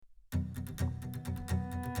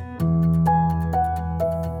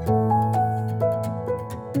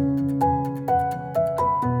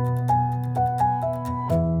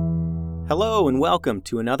and welcome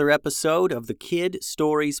to another episode of the Kid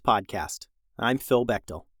Stories Podcast. I'm Phil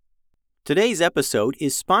Bechtel. Today's episode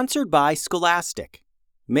is sponsored by Scholastic,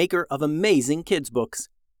 maker of amazing kids' books,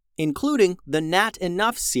 including the Nat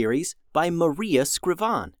Enough series by Maria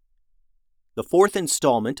Scrivan. The fourth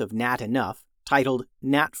installment of Nat Enough, titled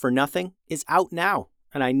Nat for Nothing, is out now,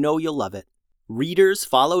 and I know you'll love it. Readers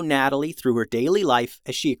follow Natalie through her daily life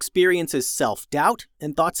as she experiences self-doubt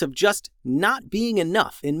and thoughts of just not being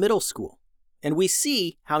enough in middle school. And we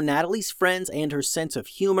see how Natalie's friends and her sense of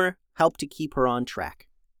humor help to keep her on track.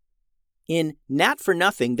 In Nat for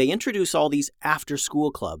Nothing, they introduce all these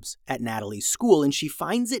after-school clubs at Natalie's school, and she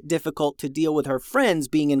finds it difficult to deal with her friends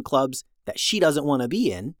being in clubs that she doesn't want to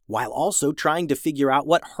be in, while also trying to figure out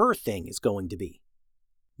what her thing is going to be.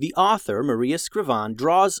 The author, Maria Scrivan,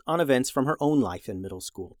 draws on events from her own life in middle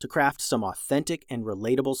school to craft some authentic and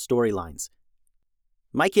relatable storylines.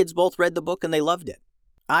 My kids both read the book and they loved it.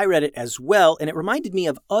 I read it as well, and it reminded me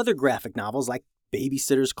of other graphic novels like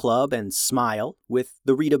Babysitter's Club and Smile, with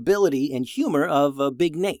the readability and humor of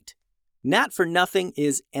Big Nate. Nat for Nothing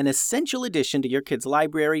is an essential addition to your kids'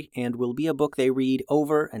 library and will be a book they read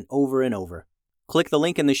over and over and over. Click the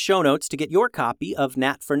link in the show notes to get your copy of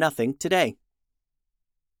Nat for Nothing today.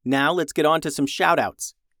 Now let's get on to some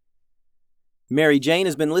shout-outs. Mary Jane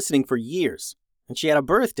has been listening for years, and she had a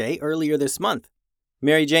birthday earlier this month.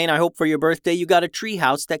 Mary Jane, I hope for your birthday you got a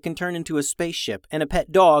treehouse that can turn into a spaceship, and a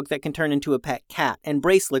pet dog that can turn into a pet cat, and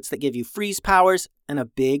bracelets that give you freeze powers, and a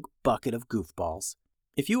big bucket of goofballs.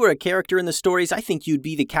 If you were a character in the stories, I think you'd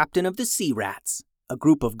be the captain of the Sea Rats, a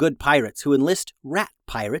group of good pirates who enlist rat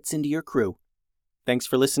pirates into your crew. Thanks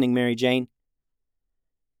for listening, Mary Jane.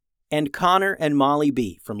 And Connor and Molly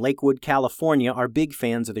B. from Lakewood, California are big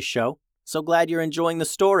fans of the show. So glad you're enjoying the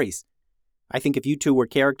stories. I think if you two were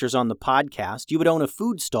characters on the podcast, you would own a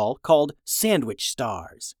food stall called Sandwich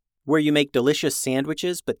Stars, where you make delicious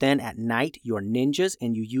sandwiches, but then at night you're ninjas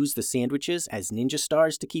and you use the sandwiches as ninja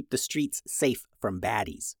stars to keep the streets safe from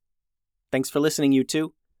baddies. Thanks for listening, you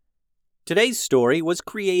two. Today's story was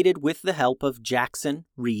created with the help of Jackson,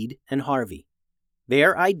 Reed, and Harvey.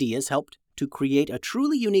 Their ideas helped to create a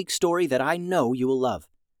truly unique story that I know you will love.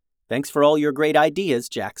 Thanks for all your great ideas,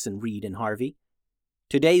 Jackson, Reed, and Harvey.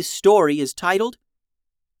 Today's story is titled,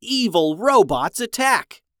 Evil Robots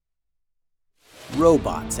Attack.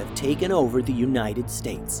 Robots have taken over the United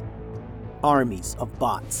States. Armies of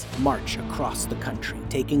bots march across the country,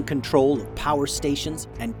 taking control of power stations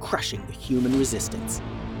and crushing the human resistance.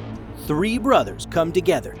 Three brothers come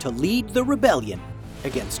together to lead the rebellion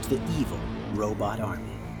against the evil robot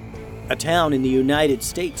army. A town in the United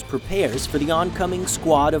States prepares for the oncoming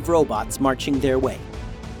squad of robots marching their way.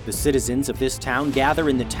 The citizens of this town gather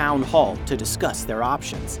in the town hall to discuss their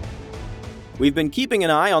options. We've been keeping an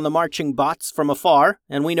eye on the marching bots from afar,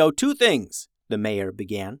 and we know two things, the mayor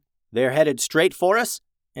began. They're headed straight for us,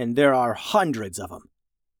 and there are hundreds of them.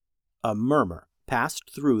 A murmur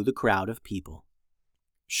passed through the crowd of people.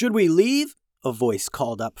 Should we leave? A voice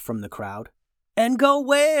called up from the crowd. And go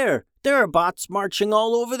where? There are bots marching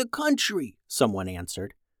all over the country, someone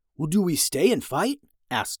answered. Well, do we stay and fight?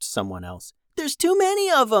 Asked someone else. There's too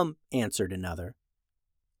many of them, answered another.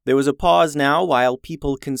 There was a pause now while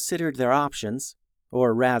people considered their options,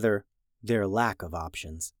 or rather, their lack of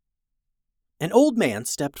options. An old man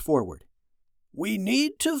stepped forward. We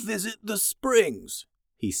need to visit the springs,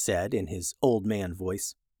 he said in his old man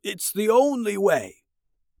voice. It's the only way.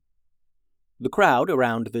 The crowd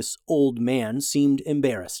around this old man seemed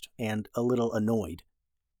embarrassed and a little annoyed.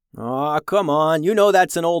 Aw, come on, you know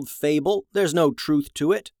that's an old fable. There's no truth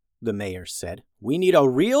to it, the mayor said. We need a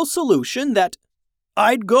real solution that...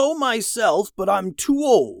 I'd go myself, but I'm too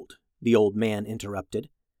old, the old man interrupted.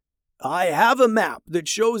 I have a map that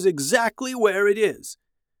shows exactly where it is.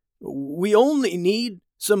 We only need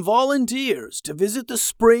some volunteers to visit the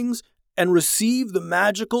springs and receive the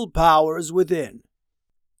magical powers within.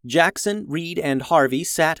 Jackson, Reed, and Harvey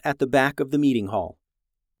sat at the back of the meeting hall.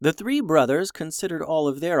 The three brothers considered all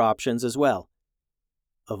of their options as well.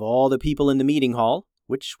 Of all the people in the meeting hall,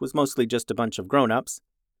 which was mostly just a bunch of grown-ups,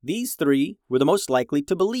 these three were the most likely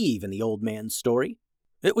to believe in the old man's story.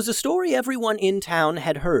 It was a story everyone in town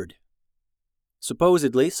had heard.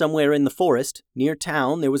 Supposedly, somewhere in the forest, near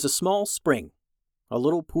town, there was a small spring, a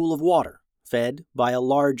little pool of water, fed by a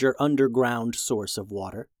larger underground source of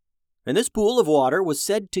water. And this pool of water was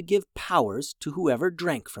said to give powers to whoever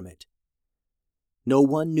drank from it. No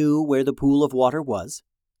one knew where the pool of water was,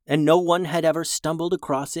 and no one had ever stumbled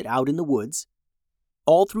across it out in the woods.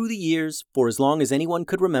 All through the years, for as long as anyone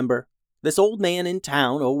could remember, this old man in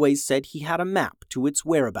town always said he had a map to its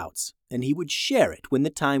whereabouts, and he would share it when the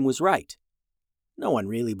time was right. No one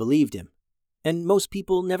really believed him. and most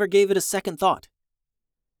people never gave it a second thought.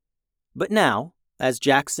 But now, as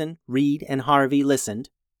Jackson, Reed, and Harvey listened,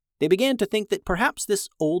 they began to think that perhaps this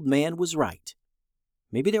old man was right.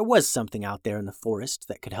 Maybe there was something out there in the forest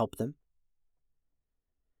that could help them.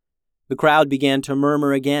 The crowd began to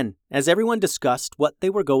murmur again as everyone discussed what they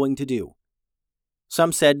were going to do.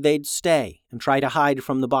 Some said they'd stay and try to hide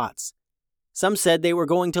from the bots. Some said they were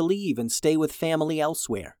going to leave and stay with family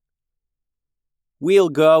elsewhere. "We'll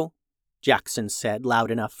go," Jackson said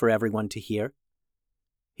loud enough for everyone to hear.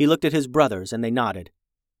 He looked at his brothers and they nodded.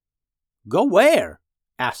 "Go where?"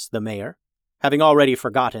 asked the mayor, having already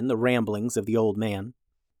forgotten the ramblings of the old man.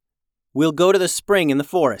 "We'll go to the spring in the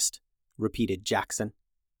forest," repeated Jackson.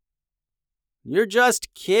 "You're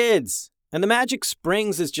just kids, and the magic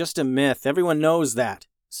springs is just a myth. Everyone knows that,"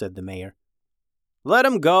 said the mayor. "Let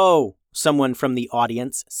 'em go," someone from the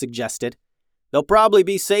audience suggested. "They'll probably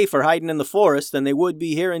be safer hiding in the forest than they would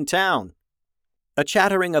be here in town." A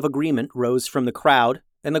chattering of agreement rose from the crowd,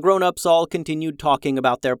 and the grown-ups all continued talking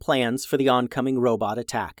about their plans for the oncoming robot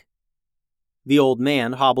attack. The old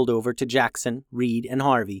man hobbled over to Jackson, Reed, and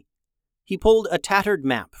Harvey. He pulled a tattered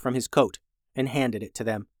map from his coat and handed it to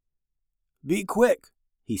them. "Be quick,"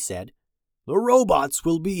 he said. "The robots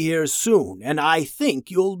will be here soon, and I think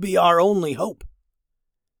you'll be our only hope."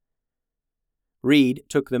 Reed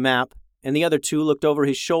took the map, and the other two looked over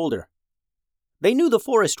his shoulder. They knew the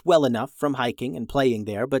forest well enough from hiking and playing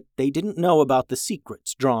there, but they didn't know about the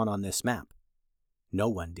secrets drawn on this map. No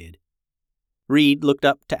one did. Reed looked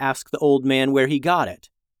up to ask the old man where he got it,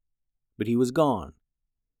 but he was gone.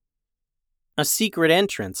 "A secret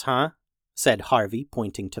entrance, huh?" said Harvey,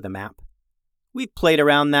 pointing to the map. "We've played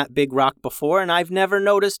around that big rock before, and I've never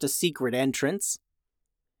noticed a secret entrance."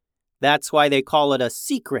 "That's why they call it a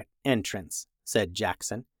secret entrance," said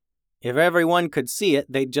Jackson. "If everyone could see it,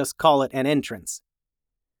 they'd just call it an entrance."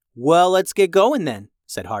 "Well, let's get going then,"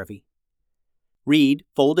 said Harvey. Reed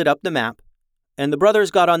folded up the map, and the brothers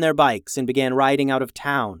got on their bikes and began riding out of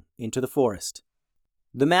town into the forest.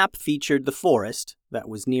 The map featured the forest that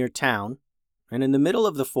was near town, and in the middle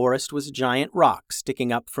of the forest was a giant rock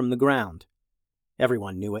sticking up from the ground.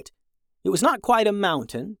 Everyone knew it. It was not quite a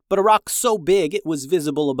mountain, but a rock so big it was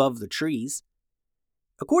visible above the trees.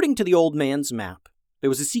 According to the old man's map, there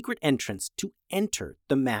was a secret entrance to enter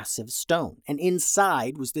the massive stone, and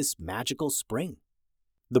inside was this magical spring.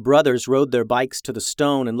 The brothers rode their bikes to the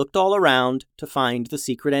stone and looked all around to find the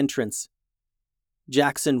secret entrance.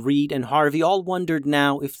 Jackson, Reed, and Harvey all wondered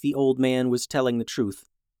now if the old man was telling the truth.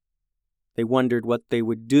 They wondered what they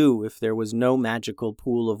would do if there was no magical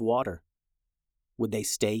pool of water. Would they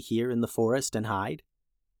stay here in the forest and hide?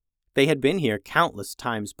 They had been here countless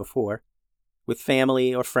times before, with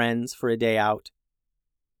family or friends for a day out.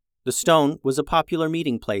 The stone was a popular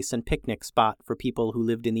meeting place and picnic spot for people who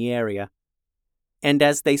lived in the area. And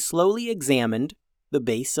as they slowly examined the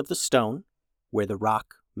base of the stone, where the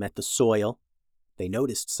rock met the soil, they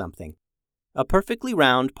noticed something. A perfectly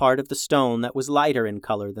round part of the stone that was lighter in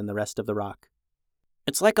color than the rest of the rock.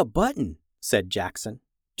 "It's like a button," said Jackson,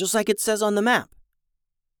 "just like it says on the map."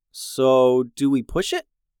 "So, do we push it?"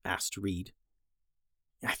 asked Reed.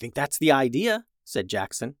 "I think that's the idea," said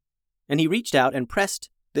Jackson, and he reached out and pressed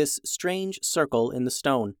this strange circle in the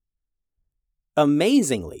stone.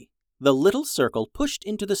 Amazingly, the little circle pushed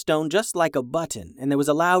into the stone just like a button, and there was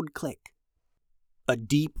a loud click. A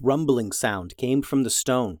deep rumbling sound came from the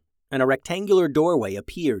stone, and a rectangular doorway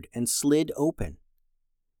appeared and slid open.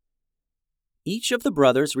 Each of the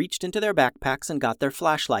brothers reached into their backpacks and got their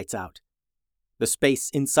flashlights out. The space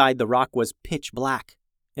inside the rock was pitch black,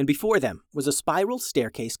 and before them was a spiral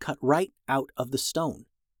staircase cut right out of the stone.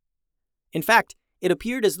 In fact, it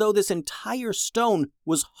appeared as though this entire stone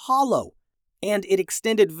was hollow, and it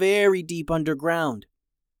extended very deep underground.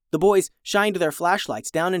 The boys shined their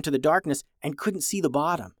flashlights down into the darkness and couldn't see the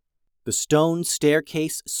bottom. The stone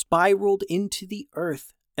staircase spiraled into the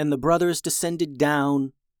earth, and the brothers descended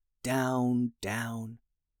down, down, down.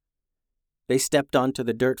 They stepped onto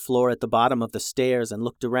the dirt floor at the bottom of the stairs and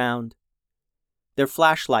looked around. Their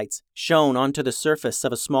flashlights shone onto the surface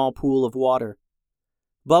of a small pool of water.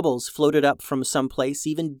 Bubbles floated up from someplace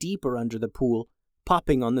even deeper under the pool,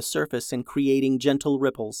 popping on the surface and creating gentle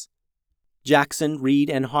ripples. Jackson, Reed,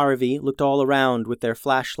 and Harvey looked all around with their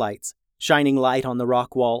flashlights, shining light on the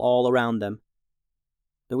rock wall all around them.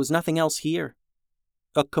 There was nothing else here.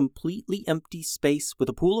 A completely empty space with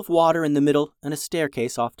a pool of water in the middle and a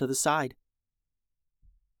staircase off to the side.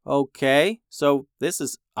 "Okay, so this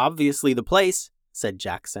is obviously the place," said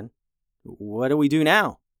Jackson. "What do we do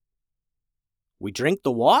now?" "We drink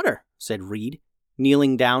the water," said Reed,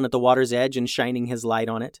 kneeling down at the water's edge and shining his light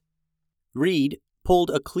on it. Reed pulled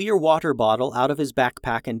a clear water bottle out of his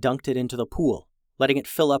backpack and dunked it into the pool, letting it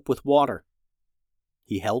fill up with water.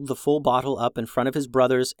 He held the full bottle up in front of his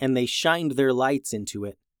brothers, and they shined their lights into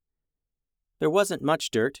it. There wasn't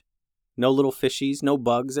much dirt. No little fishies, no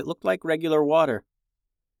bugs. It looked like regular water.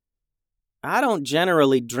 "I don't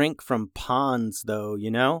generally drink from ponds, though,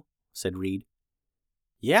 said Reed.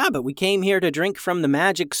 "Yeah, but we came here to drink from the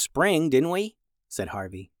magic spring, didn't we?" said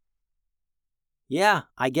Harvey. "Yeah,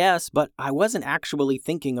 I guess, but I wasn't actually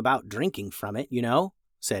thinking about drinking from it,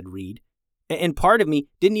 said Reed. And part of me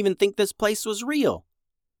didn't even think this place was real."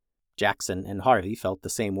 Jackson and Harvey felt the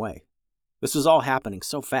same way. This was all happening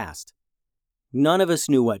so fast. "None of us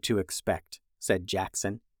knew what to expect," said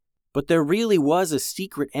Jackson. "But there really was a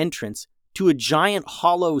secret entrance to a giant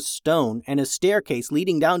hollow stone and a staircase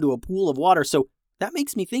leading down to a pool of water, so that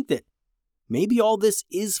makes me think that maybe all this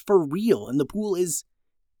is for real and the pool is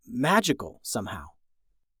magical somehow."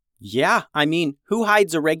 "Yeah, who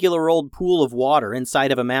hides a regular old pool of water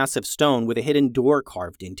inside of a massive stone with a hidden door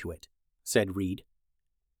carved into it?" said Reed.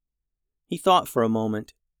 He thought for a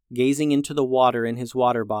moment, gazing into the water in his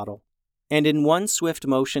water bottle, and in one swift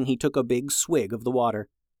motion he took a big swig of the water.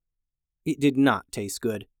 It did not taste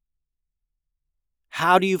good.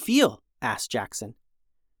 "How do you feel?" asked Jackson.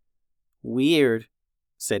 "Weird,"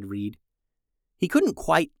 said Reed. He couldn't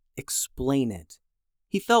quite explain it.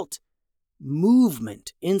 He felt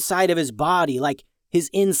movement inside of his body, like his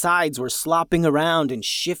insides were slopping around and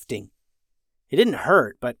shifting. It didn't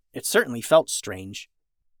hurt, but it certainly felt strange.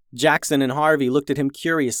 Jackson and Harvey looked at him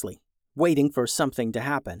curiously, waiting for something to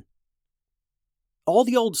happen. All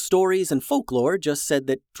the old stories and folklore just said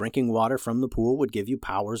that drinking water from the pool would give you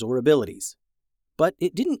powers or abilities. But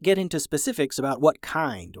it didn't get into specifics about what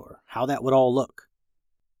kind or how that would all look.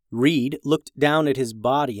 Reed looked down at his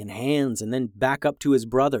body and hands and then back up to his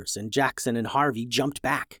brothers, and Jackson and Harvey jumped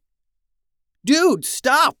back. "Dude,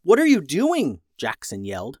 stop! What are you doing?" Jackson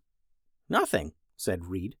yelled. "Nothing," said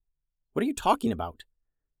Reed. "What are you talking about?"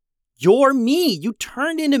 "You're me! You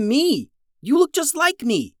turned into me! You look just like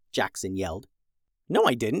me!" Jackson yelled. "No,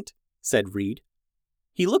 I didn't," said Reed.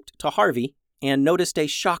 He looked to Harvey and noticed a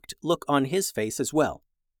shocked look on his face as well.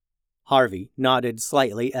 Harvey nodded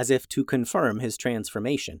slightly as if to confirm his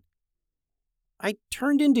transformation. "I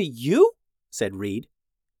turned into you?" said Reed.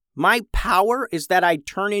 "My power is that I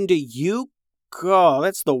turn into you? God,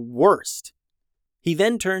 that's the worst." He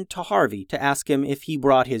then turned to Harvey to ask him if he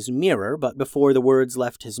brought his mirror, but before the words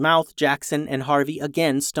left his mouth, Jackson and Harvey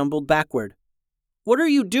again stumbled backward. "What are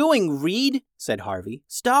you doing, Reed?" said Harvey.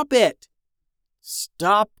 "Stop it!"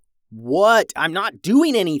 "Stop what? I'm not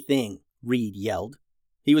doing anything," Reed yelled.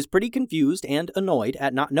 He was pretty confused and annoyed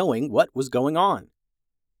at not knowing what was going on.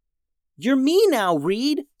 "You're me now,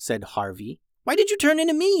 Reed," said Harvey. "Why did you turn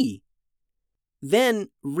into me?"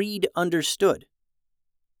 Then Reed understood.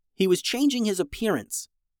 He was changing his appearance,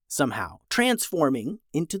 somehow, transforming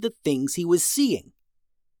into the things he was seeing.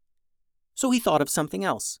 So he thought of something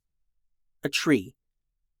else. A tree.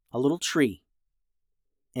 A little tree.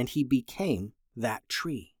 And he became that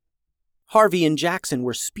tree. Harvey and Jackson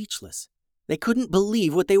were speechless. They couldn't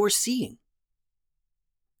believe what they were seeing.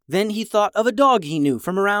 Then he thought of a dog he knew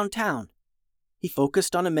from around town. He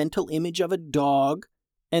focused on a mental image of a dog,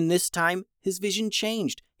 and this time his vision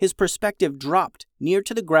changed. His perspective dropped near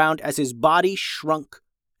to the ground as his body shrunk,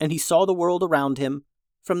 and he saw the world around him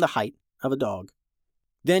from the height of a dog.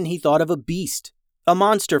 Then he thought of a beast, a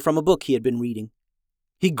monster from a book he had been reading.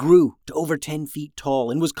 He grew to over 10 feet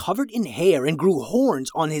tall and was covered in hair and grew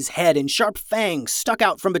horns on his head and sharp fangs stuck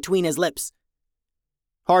out from between his lips.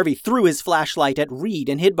 Harvey threw his flashlight at Reed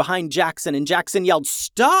and hid behind Jackson, and Jackson yelled,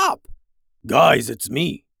 "Stop!" "Guys, it's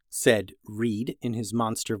me," said Reed in his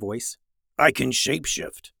monster voice. "I can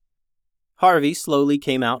shapeshift." Harvey slowly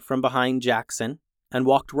came out from behind Jackson and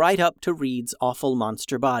walked right up to Reed's awful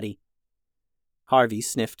monster body. Harvey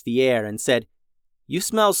sniffed the air and said, "You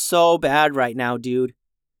smell so bad right now, dude."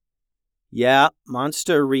 "Yeah,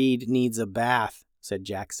 Monster Reed needs a bath," said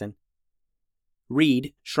Jackson.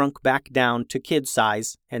 Reed shrunk back down to kid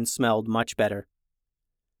size and smelled much better.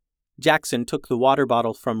 Jackson took the water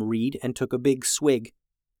bottle from Reed and took a big swig.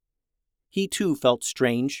 He too felt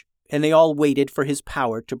strange, and they all waited for his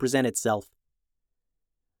power to present itself.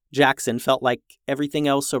 Jackson felt like everything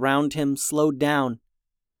else around him slowed down.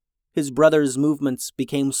 His brother's movements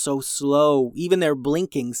became so slow, even their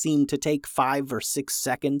blinking seemed to take 5 or 6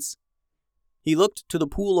 seconds. He looked to the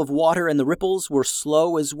pool of water, and the ripples were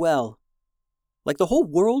slow as well, like the whole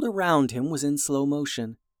world around him was in slow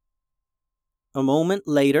motion. A moment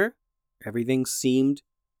later, everything seemed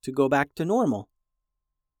to go back to normal.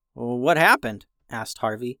 "What happened?" asked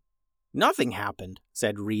Harvey. "Nothing happened,"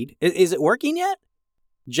 said Reed. "Is it working yet?"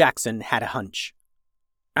 Jackson had a hunch.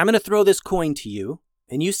 "I'm going to throw this coin to you,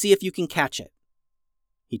 and you see if you can catch it."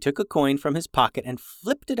 He took a coin from his pocket and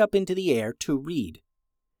flipped it up into the air to Reed.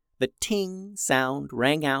 The ting sound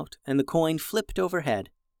rang out, and the coin flipped overhead.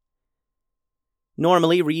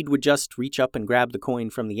 Normally, Reed would just reach up and grab the coin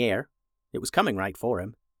from the air. It was coming right for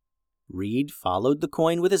him. Reed followed the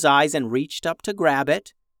coin with his eyes and reached up to grab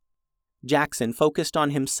it. Jackson focused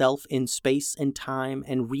on himself in space and time,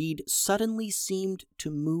 and Reed suddenly seemed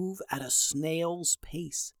to move at a snail's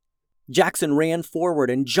pace. Jackson ran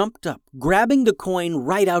forward and jumped up, grabbing the coin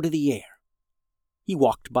right out of the air. He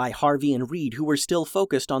walked by Harvey and Reed, who were still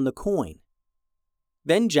focused on the coin.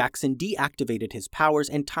 Then Jackson deactivated his powers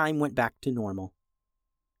and time went back to normal.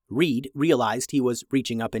 Reed realized he was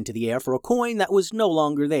reaching up into the air for a coin that was no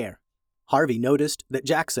longer there. Harvey noticed that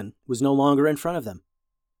Jackson was no longer in front of them.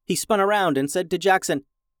 He spun around and said to Jackson,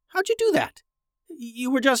 "How'd you do that?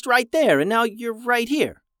 You were just right there, and now you're right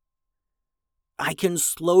here." "I can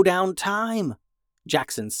slow down time,"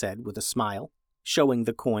 Jackson said with a smile, showing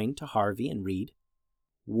the coin to Harvey and Reed.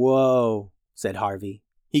 "Whoa," said Harvey.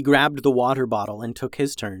 He grabbed the water bottle and took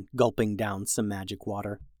his turn, gulping down some magic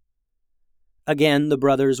water. Again, the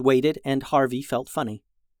brothers waited, and Harvey felt funny.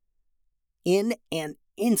 In an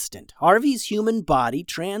instant, Harvey's human body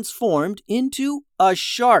transformed into a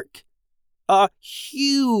shark. A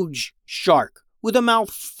huge shark with a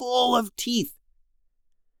mouth full of teeth.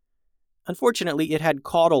 Unfortunately, it had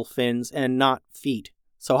caudal fins and not feet,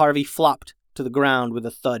 so Harvey flopped to the ground with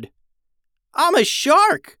a thud. "I'm a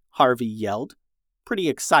shark!" Harvey yelled, pretty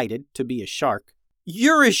excited to be a shark.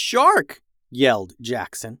 "You're a shark!" yelled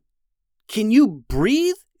Jackson. "Can you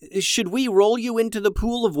breathe? Should we roll you into the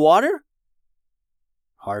pool of water?"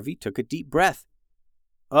 Harvey took a deep breath.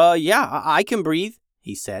 Yeah, I can breathe,"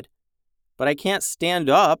 he said. "But I can't stand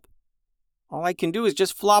up. All I can do is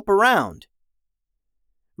just flop around."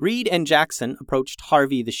 Reed and Jackson approached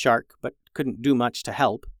Harvey the shark, but couldn't do much to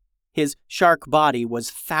help. His shark body was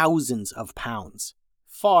thousands of pounds,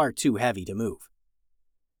 far too heavy to move.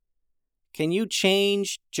 "Can you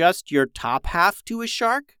change just your top half to a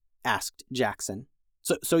shark?" asked Jackson.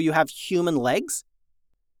 So you have human legs?"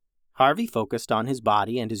 Harvey focused on his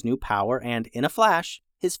body and his new power, and in a flash,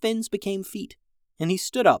 his fins became feet, and he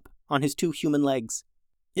stood up on his 2 human legs.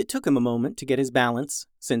 It took him a moment to get his balance,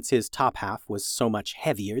 since his top half was so much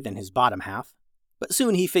heavier than his bottom half, but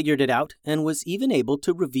soon he figured it out and was even able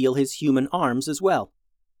to reveal his human arms as well.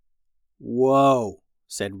 "Whoa,"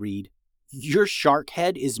 said Reed. "Your shark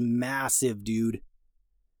head is massive, dude."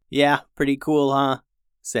 "Yeah, pretty cool, huh?"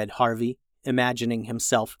 said Harvey, imagining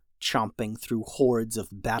himself chomping through hordes of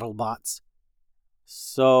BattleBots.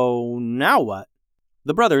 "So now what?"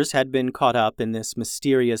 The brothers had been caught up in this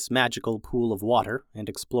mysterious magical pool of water and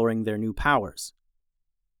exploring their new powers.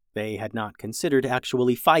 They had not considered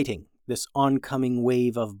actually fighting this oncoming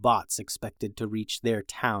wave of bots expected to reach their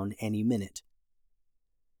town any minute.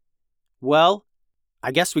 "Well,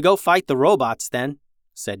 I guess we go fight the robots then,"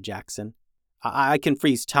 said Jackson. I can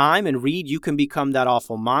freeze time, and Reed, you can become that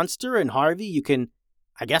awful monster, and Harvey, you can,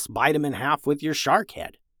 I guess, bite him in half with your shark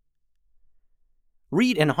head."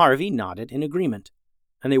 Reed and Harvey nodded in agreement,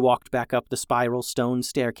 and they walked back up the spiral stone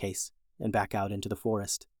staircase and back out into the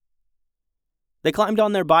forest. They climbed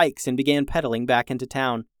on their bikes and began pedaling back into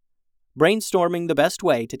town, brainstorming the best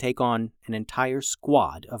way to take on an entire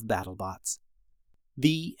squad of BattleBots.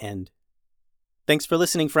 The end. Thanks for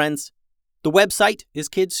listening, friends. The website is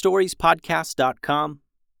kidstoriespodcast.com.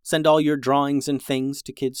 Send all your drawings and things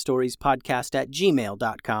to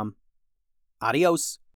kidstoriespodcast@gmail.com. Adios.